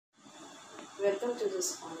Welcome to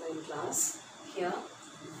this online class. Here,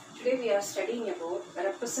 today we are studying about the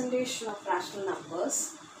representation of rational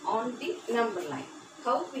numbers on the number line.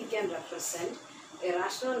 How we can represent a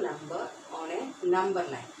rational number on a number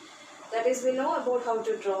line. That is, we know about how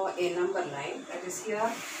to draw a number line. That is,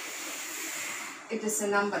 here it is a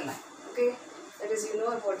number line. Okay, that is, you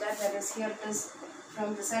know about that. That is, here it is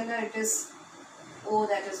from the center, it is O,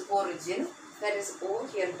 that is origin. That is O,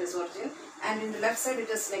 here it is origin, and in the left side it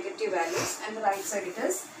is negative values and the right side it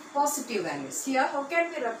is positive values. Here, how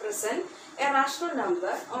can we represent a rational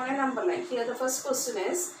number on a number line? Here the first question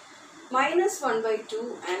is minus 1 by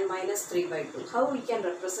 2 and minus 3 by 2. How we can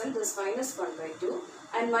represent this minus 1 by 2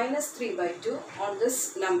 and minus 3 by 2 on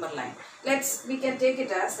this number line? We can take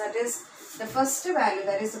it as, that is the first value,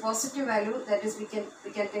 that is the positive value, that is we can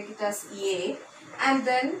take it as A, and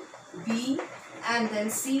then B, and then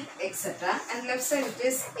C, etc. And left side it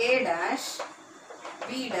is A dash,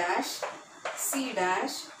 B dash, C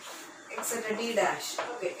dash, etc. D dash,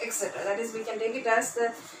 okay, etc. That is, we can take it as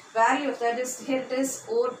the value of that is, here it is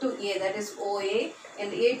O to A, that is OA,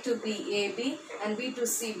 and A to B, AB, and B to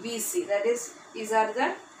C, BC. That is, these are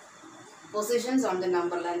the positions on the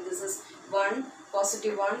number line. This is 1,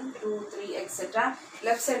 positive 1, 2, 3, etc.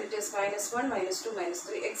 Left side it is minus 1, minus 2, minus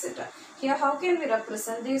 3, etc. Here, how can we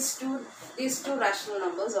represent these two rational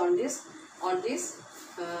numbers on this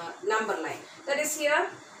number line? That is, here,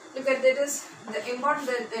 look at that is the important.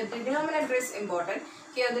 The denominator is important.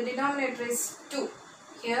 Here the denominator is 2.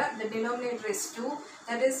 Here the denominator is 2.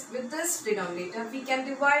 That is, with this denominator we can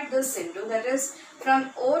divide this into, that is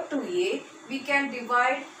from O to A we can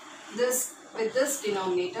divide this. With this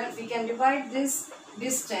denominator, we can divide this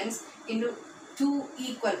distance into 2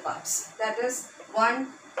 equal parts. That is 1,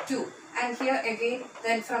 2. And here again,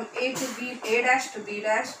 then from A to B, A dash to B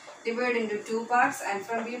dash, divide into 2 parts, and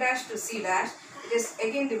from B dash to C dash, it is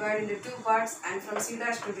again divided into 2 parts, and from C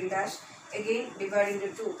dash to D dash, again divided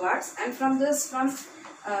into 2 parts. And from this, from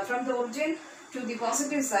the origin to the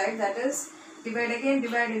positive side, that is divide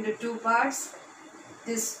into 2 parts.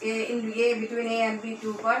 This A into A, between A and B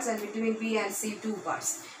 2 parts, and between B and C 2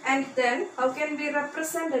 parts. And then how can we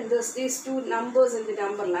represent in these two numbers in the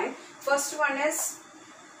number line? First one is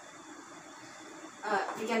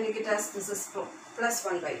we can take it as this is plus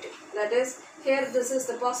 1 by 2. That is, here this is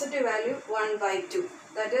the positive value 1 by 2.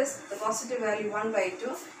 That is the positive value 1 by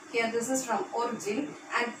 2. Here this is from origin,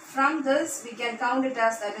 and from this we can count it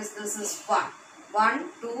as, that is, this is 1. 1,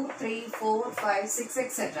 2, 3, 4, 5, 6,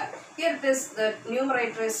 etc. Here it is, the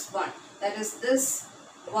numerator is 1. That is this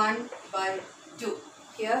 1 by 2.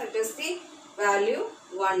 Here it is the value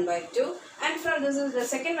 1 by 2. And from this is the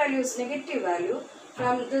second value is negative value.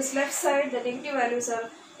 From this left side, the negative values are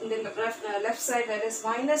in the left side, that is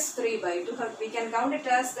minus 3 by 2. We can count it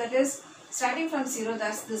as, that is starting from 0,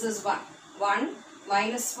 that's this is 1. 1,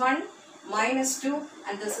 minus 1, minus 2,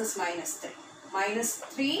 and this is minus 3. Minus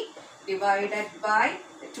 3 divided by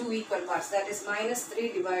 2 equal parts, that is minus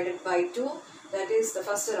 3 divided by 2. That is the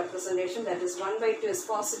first representation, that is 1 by 2 is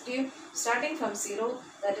positive starting from 0,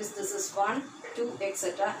 that is this is 1, 2,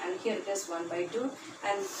 etc. and here it is 1 by 2,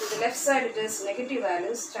 and to the left side it is negative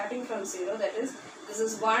values starting from 0, that is this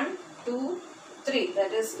is 1, 2, 3,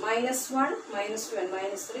 that is minus 1, minus 2 and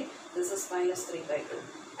minus 3, this is minus 3 by 2.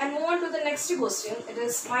 And move on to the next question. It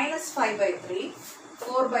is minus 5 by 3,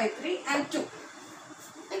 4 by 3 and 2.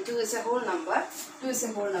 And 2 is a whole number. 2 is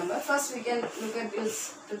a whole number. First we can look at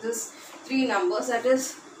this 3 numbers, that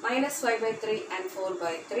is minus 5 by 3 and 4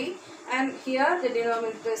 by 3. And here the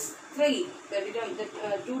denominator is 3. The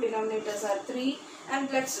two denominators are 3. And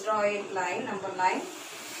let's draw a line, number line.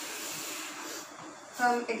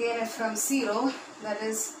 From 0, that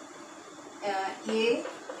is A,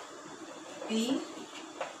 B,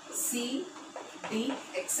 C, D,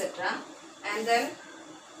 etc. And then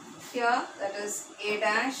here, that is A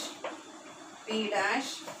dash, B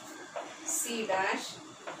dash, C dash,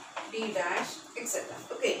 D dash, etc.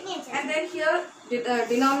 Okay. And then here the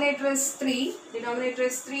denominator is 3. Denominator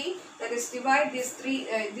is 3. That is, divide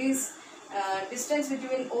these distance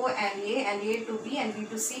between O and A to B and B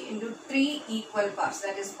to C into 3 equal parts.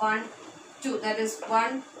 That is 1, 2. That is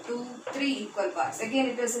 1, 2, 3 equal parts. Again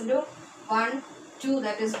it is into 1, 2.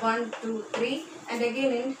 That is 1, 2, 3. And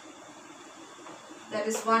again in that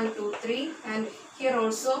is 1, 2, 3, and here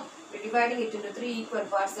also we are dividing it into 3 equal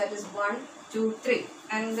parts, that is 1, 2, 3.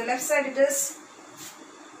 And the left side it is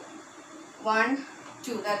 1,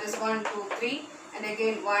 2, that is 1, 2, 3, and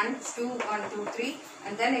again 1, 2, 1, 2, 3,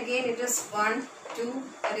 and then again it is 1, 2,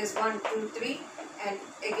 that is 1, 2, 3, and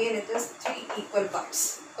again it is 3 equal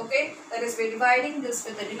parts. Okay, that is we are dividing this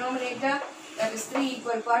with the denominator, that is 3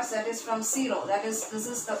 equal parts, that is from 0, that is this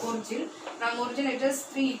is the origin. From origin it is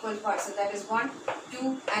 3 equal parts, so that is 1,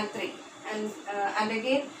 2 and 3, and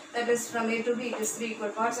again that is from A to B it is 3 equal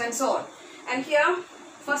parts, and so on. And here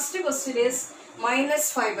first question is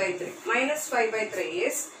minus 5 by 3. Minus 5 by 3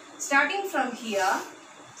 is starting from here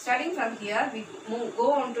we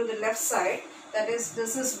go on to the left side, that is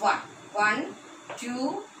this is 1, 1,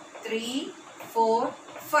 2, 3, 4,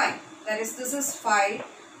 5, that is this is 5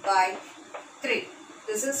 by 3.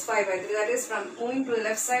 This is 5 by 3, that is from moving to the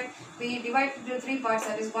left side we divide into 3 parts,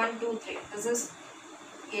 that is 1, 2, 3. This is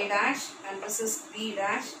A dash and this is B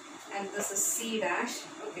dash and this is C dash,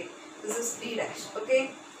 okay, this is D dash,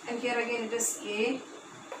 okay, and here again it is A,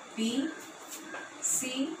 B,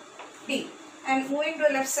 C, D, and moving to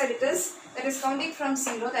the left side it is, that is counting from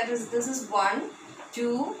 0, that is this is 1,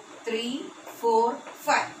 2, 3, 4,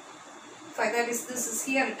 5, that is this is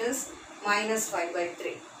here it is minus 5 by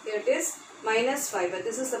 3. Here it is minus 5, but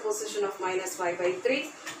this is the position of minus 5 by 3.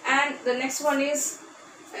 And the next one is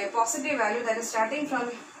a positive value, that is starting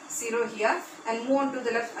from 0 here and move on to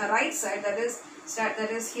the left right side, that is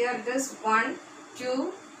here it is 1,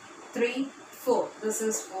 2, 3, 4. This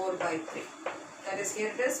is 4 by 3. That is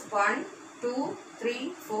here it is 1, 2, 3,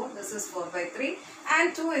 4. This is 4 by 3.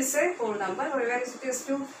 And 2 is a whole number. Where is it is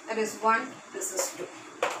 2? That is 1. This is 2.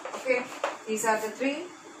 Okay. These are the 3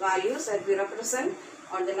 values that we represent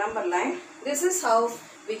on the number line. This is how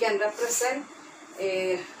we can represent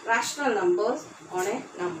a rational numbers on a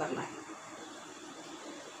number line.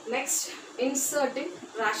 Next, inserting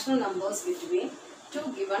rational numbers between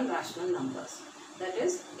two given rational numbers. That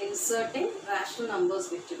is, inserting rational numbers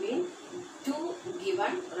between two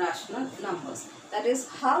given rational numbers. That is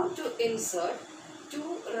how to insert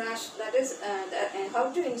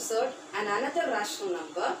how to insert another rational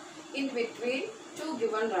number in between two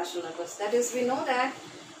given rational numbers. That is, we know that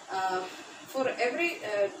for every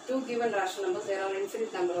two given rational numbers there are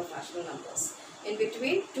infinite number of rational numbers. In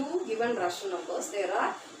between two given rational numbers there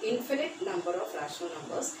are infinite number of rational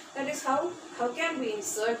numbers. That is how can we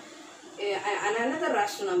insert another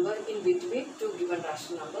rational number in between two given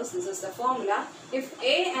rational numbers. This is the formula. If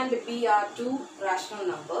A and B are two rational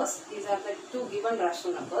numbers, these are the two given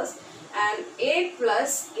rational numbers, and A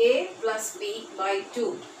plus B by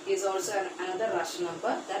 2 is also another rational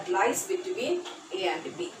number that lies between A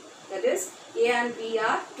and B. That is, A and B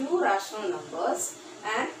are two rational numbers,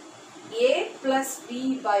 and A plus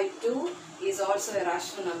B by 2 is also a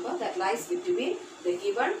rational number that lies between the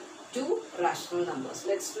given two rational numbers.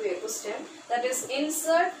 Let's do a question. That is,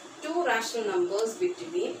 insert two rational numbers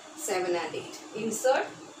between 7 and 8. Insert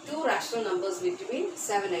two rational numbers between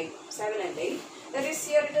 7 and 8. That is,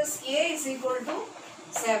 here it is A is equal to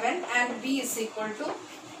 7 and B is equal to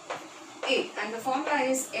 8. And the formula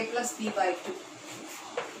is A plus B by 2.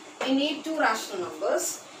 We need two rational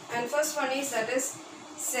numbers. And first one is, that is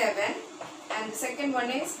 7. And the second one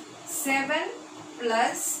is 7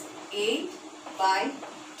 plus 8 by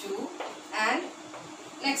 2, and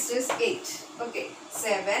next is 8. Okay,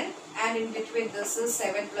 7, and in between this is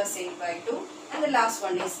 7 plus 8 by 2, and the last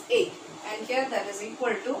one is 8. And here that is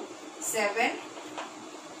equal to 7,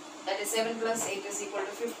 that is 7 plus 8 is equal to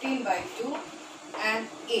 15 by 2, and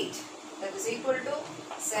 8. That is equal to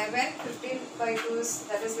 7, 15 by 2 is,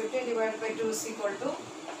 that is 15 divided by 2 is equal to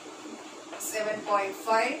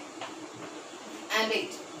 7.5 and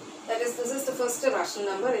 8. That is, this is the first rational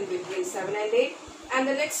number in between 7 and 8. And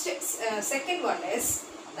the next second one is,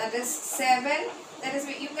 that is 7. That is,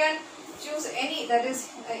 you can choose any, that is,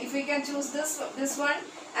 if we can choose this one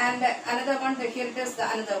and another one, here it is the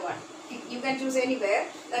another one. You can choose anywhere.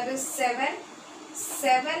 That is 7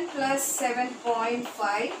 plus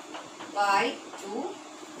 7.5 by 2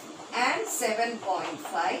 and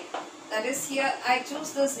 7.5. That is, here I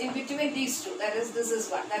choose this in between these two. That is, this is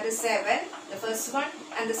one. That is 7, the first one,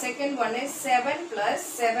 and the second one is 7 plus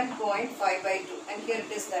 7.5 by 2. And here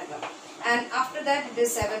it is that one. And after that it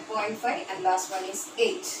is 7.5, and last one is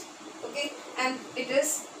 8. Okay, and it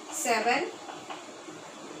is 7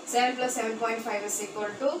 plus 7.5 is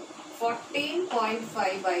equal to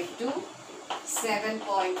 14.5 by 2,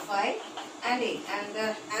 7.5 and 8. And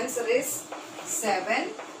the answer is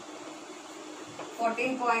 7.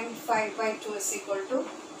 14.5 by 2 is equal to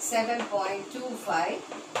 7.25,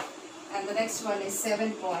 and the next one is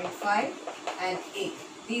 7.5 and 8.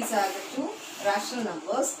 These are the two rational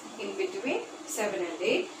numbers in between 7 and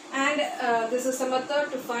 8. And this is a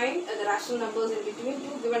method to find the rational numbers in between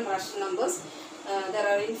two given rational numbers. There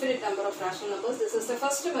are infinite number of rational numbers. This is the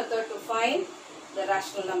first method to find the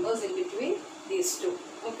rational numbers in between these two.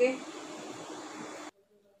 Okay.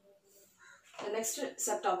 The next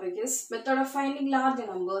subtopic is method of finding large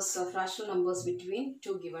numbers of rational numbers between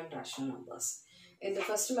two given rational numbers. In the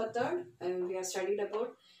first method, we have studied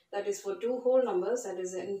about that is for two whole numbers, that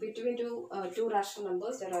is in between two rational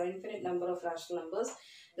numbers. There are infinite number of rational numbers.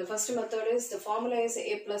 The first method is, the formula is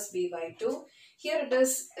a plus b by 2. Here it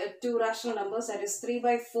is two rational numbers, that is 3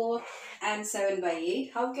 by 4 and 7 by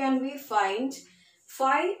 8. How can we find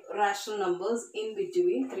 5 rational numbers in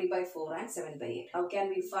between 3 by 4 and 7 by 8? How can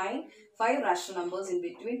we find 5 rational numbers in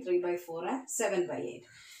between 3 by 4 and 7 by 8?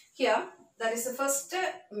 Here, that is the first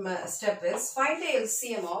step is find the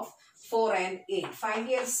LCM of 4 and 8. Find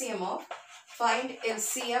LCM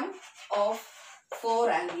of 4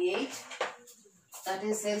 and 8. That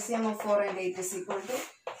is LCM of 4 and 8 is equal to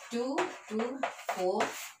 2, 2, 4.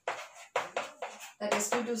 That is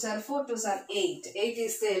 2 2s are 4, 2s are 8. 8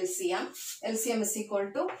 is the LCM. LCM is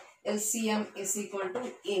equal to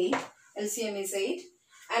 8. LCM is 8.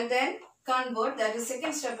 And then convert, that is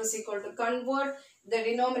second step is equal to convert the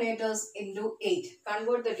denominators into 8.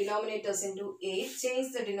 Convert the denominators into 8.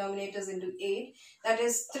 Change the denominators into 8. That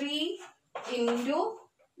is 3 into,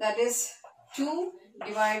 that is 2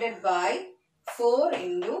 divided by 4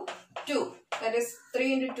 into 2. That is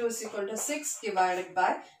 3 into 2 is equal to 6 divided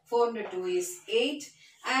by 4 into 2 is 8.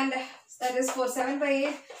 And that is for 7 by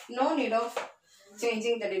 8, no need of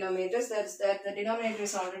changing the denominators. That's that the denominator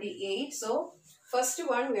is already 8. So first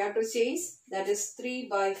one we have to change, that is 3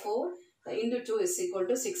 by 4 into 2 is equal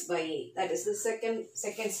to 6 by 8. That is the second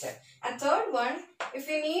step. And third one, if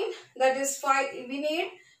we need, that is 5, we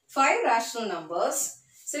need 5 rational numbers.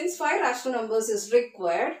 Since 5 rational numbers is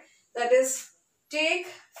required, that is take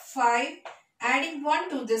 5, adding 1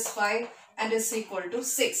 to this 5 and is equal to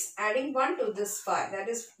 6. Adding 1 to this 5, that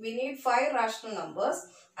is we need 5 rational numbers.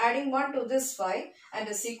 Adding 1 to this 5 and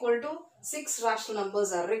is equal to 6 rational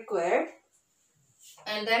numbers are required.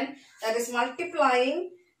 And then that is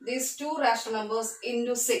multiplying these two rational numbers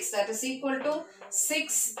into 6. That is equal to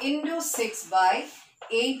 6 into 6 by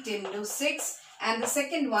 8 into 6. And the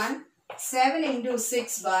second one, 7 into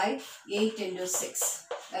 6 by 8 into 6.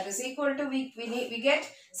 That is equal to, we get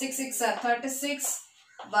 6 6 are 36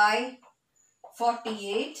 by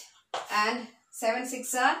 48 and 7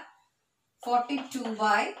 6 are 42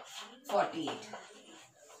 by 48.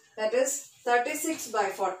 That is 36 by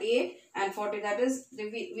 48 and 40. That is,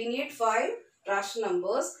 we need 5 rational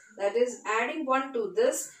numbers. That is adding 1 to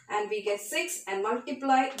this and we get 6 and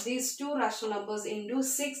multiply these two rational numbers into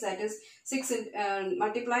 6. That is 6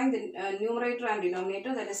 multiplying the numerator and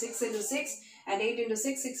denominator. That is 6 into 6 and 8 into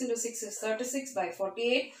 6. 6 into 6 is 36 by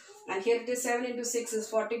 48. And here it is 7 into 6 is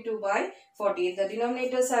 42 by 48. The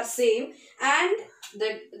denominators are same and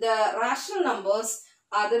the rational numbers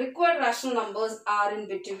are, the required rational numbers are in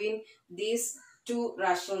between these two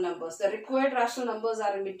rational numbers. The required rational numbers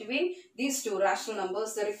are in between these two rational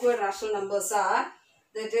numbers. The required rational numbers are,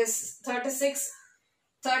 that is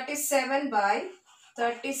 37 by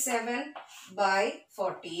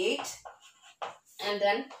 48 and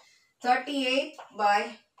then 38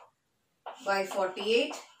 by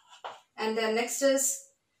 48 and then next is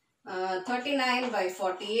 39 by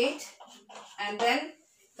 48 and then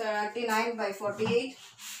 39 by 48,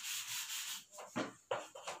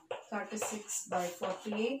 36 by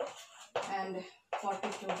 48 and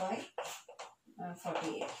 42 by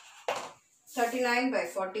 48. 39 by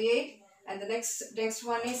 48 and the next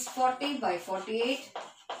one is 40 by 48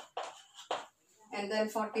 and then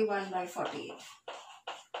 41 by 48.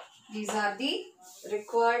 These are the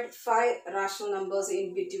required 5 rational numbers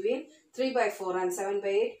in between 3 by 4 and 7 by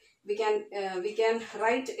 8. We can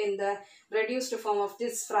write in the reduced form of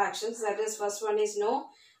these fractions. That is, first one is no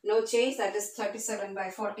change, that is 37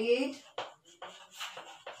 by 48.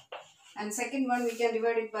 And second one we can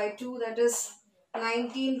divide it by 2, that is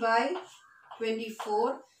 19 by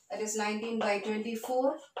 24. That is 19 by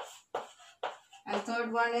 24. And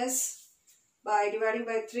third one is by dividing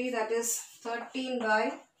by 3, that is 13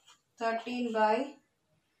 by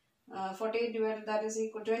 48 divided, that is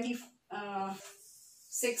equal to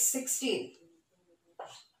 16.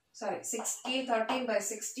 Sorry, 16, 13 by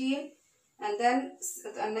 16. And then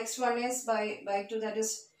the next one is by 2, that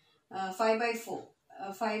is 5 by 4.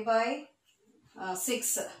 5 by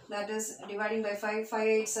 6, that is dividing by 5.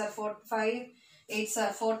 5 8s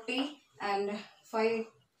are 40 and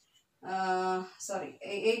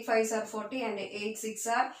 8 5s are 40 and 8 6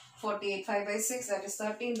 are 48. 5 by 6, that is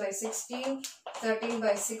 13 by 16, 13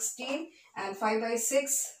 by 16 and 5 by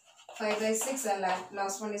 6 and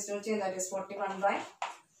last one is no change, that is 41 by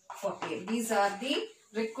 48. These are the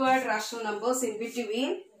required rational numbers in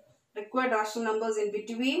between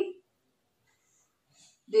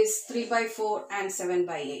this 3 by 4 and 7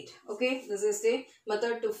 by 8. Okay, this is the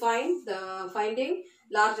method to find the finding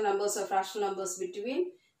large numbers of rational numbers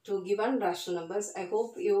between two given rational numbers. I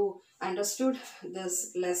hope you understood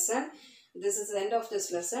this lesson. This is the end of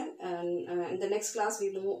this lesson, and in the next class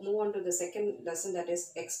we move on to the second lesson, that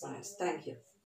is exponents. Thank you.